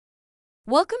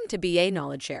Welcome to BA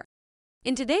Knowledge Share.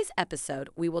 In today's episode,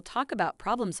 we will talk about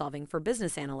problem solving for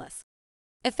business analysts.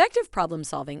 Effective problem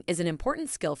solving is an important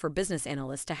skill for business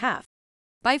analysts to have.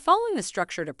 By following a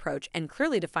structured approach and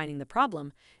clearly defining the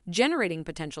problem, generating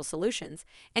potential solutions,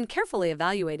 and carefully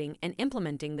evaluating and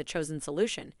implementing the chosen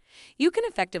solution, you can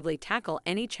effectively tackle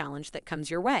any challenge that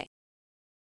comes your way.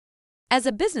 As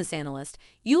a business analyst,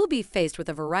 you will be faced with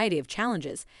a variety of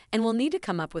challenges and will need to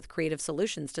come up with creative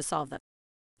solutions to solve them.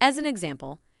 As an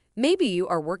example, maybe you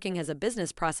are working as a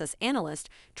business process analyst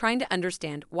trying to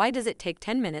understand why does it take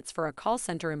 10 minutes for a call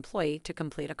center employee to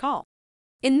complete a call.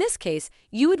 In this case,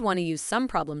 you would want to use some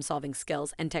problem-solving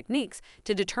skills and techniques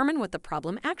to determine what the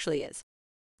problem actually is.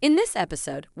 In this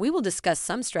episode, we will discuss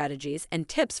some strategies and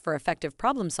tips for effective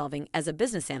problem-solving as a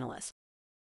business analyst.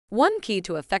 One key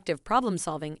to effective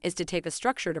problem-solving is to take a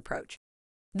structured approach.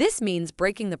 This means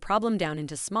breaking the problem down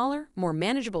into smaller, more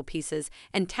manageable pieces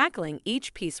and tackling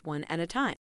each piece one at a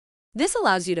time. This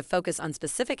allows you to focus on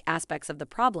specific aspects of the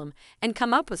problem and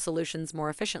come up with solutions more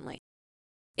efficiently.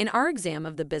 In our exam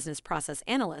of the business process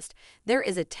analyst, there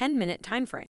is a 10-minute time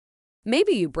frame.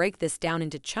 Maybe you break this down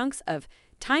into chunks of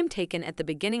time taken at the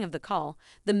beginning of the call,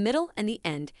 the middle, and the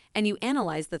end, and you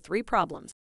analyze the three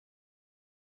problems.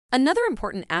 Another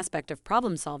important aspect of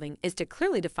problem solving is to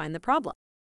clearly define the problem.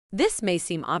 This may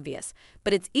seem obvious,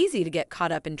 but it's easy to get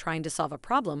caught up in trying to solve a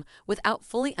problem without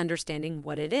fully understanding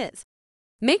what it is.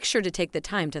 Make sure to take the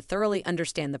time to thoroughly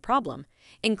understand the problem,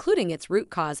 including its root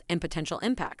cause and potential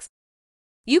impacts.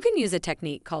 You can use a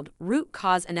technique called root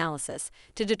cause analysis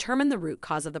to determine the root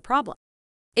cause of the problem.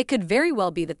 It could very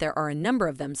well be that there are a number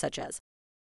of them, such as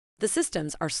the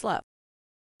systems are slow,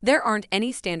 there aren't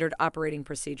any standard operating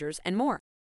procedures, and more.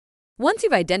 Once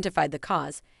you've identified the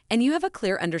cause and you have a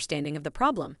clear understanding of the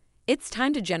problem, it's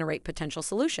time to generate potential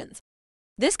solutions.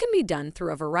 This can be done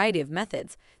through a variety of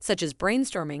methods, such as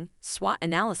brainstorming, SWOT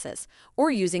analysis, or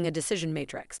using a decision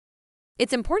matrix.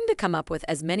 It's important to come up with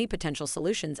as many potential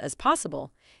solutions as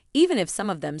possible, even if some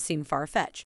of them seem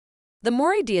far-fetched. The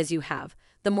more ideas you have,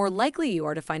 the more likely you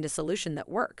are to find a solution that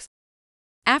works.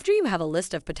 After you have a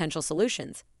list of potential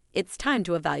solutions, it's time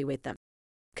to evaluate them.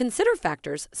 Consider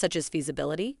factors such as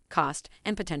feasibility, cost,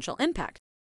 and potential impact.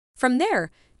 From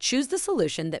there, choose the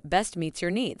solution that best meets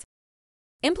your needs.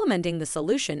 Implementing the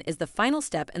solution is the final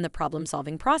step in the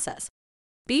problem-solving process.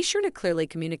 Be sure to clearly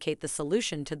communicate the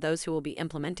solution to those who will be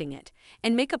implementing it,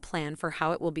 and make a plan for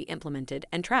how it will be implemented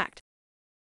and tracked.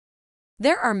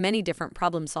 There are many different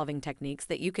problem-solving techniques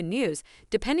that you can use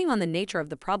depending on the nature of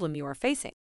the problem you are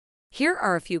facing. Here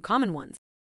are a few common ones.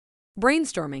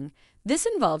 Brainstorming. This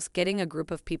involves getting a group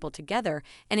of people together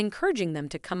and encouraging them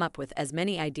to come up with as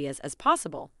many ideas as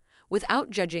possible,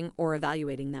 without judging or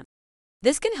evaluating them.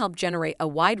 This can help generate a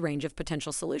wide range of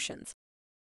potential solutions.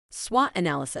 SWOT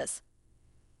analysis.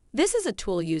 This is a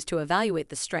tool used to evaluate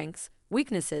the strengths,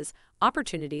 weaknesses,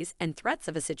 opportunities, and threats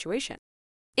of a situation.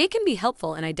 It can be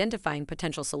helpful in identifying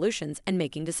potential solutions and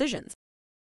making decisions.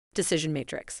 Decision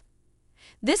matrix.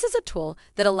 This is a tool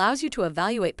that allows you to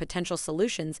evaluate potential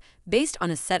solutions based on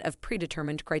a set of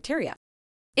predetermined criteria.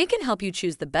 It can help you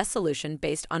choose the best solution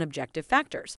based on objective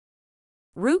factors.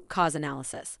 Root cause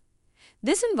analysis.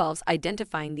 This involves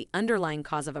identifying the underlying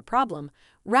cause of a problem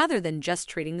rather than just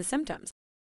treating the symptoms.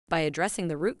 By addressing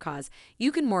the root cause,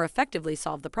 you can more effectively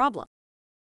solve the problem.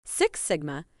 Six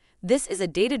Sigma. This is a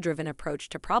data-driven approach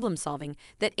to problem solving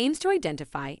that aims to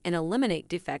identify and eliminate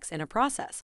defects in a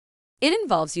process. It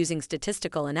involves using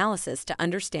statistical analysis to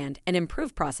understand and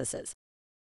improve processes.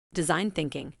 Design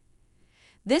thinking.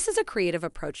 This is a creative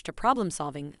approach to problem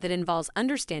solving that involves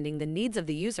understanding the needs of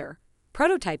the user,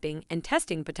 prototyping and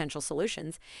testing potential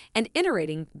solutions, and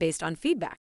iterating based on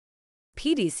feedback.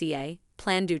 PDCA,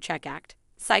 Plan, Do, Check, Act,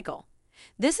 Cycle.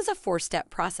 This is a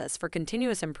 4-step process for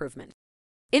continuous improvement.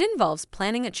 It involves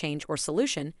planning a change or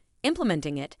solution,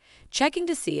 implementing it, checking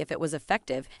to see if it was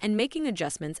effective, and making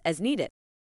adjustments as needed.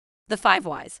 The 5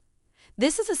 Whys.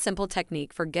 This is a simple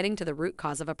technique for getting to the root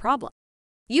cause of a problem.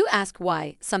 You ask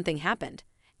why something happened,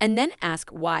 and then ask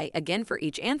why again for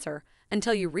each answer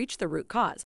until you reach the root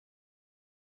cause.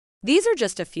 These are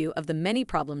just a few of the many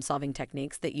problem-solving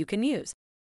techniques that you can use.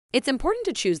 It's important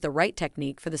to choose the right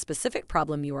technique for the specific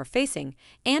problem you are facing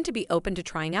and to be open to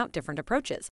trying out different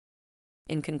approaches.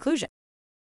 In conclusion,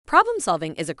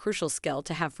 problem-solving is a crucial skill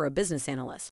to have for a business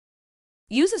analyst.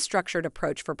 Use a structured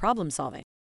approach for problem-solving.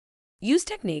 Use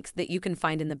techniques that you can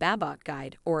find in the Babok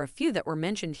Guide or a few that were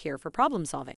mentioned here for problem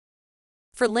solving.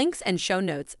 For links and show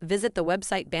notes, visit the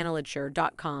website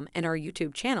banalodshare.com and our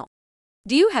YouTube channel.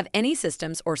 Do you have any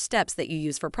systems or steps that you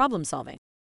use for problem solving?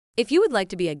 If you would like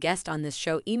to be a guest on this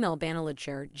show, email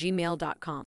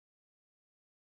banalodshare@gmail.com.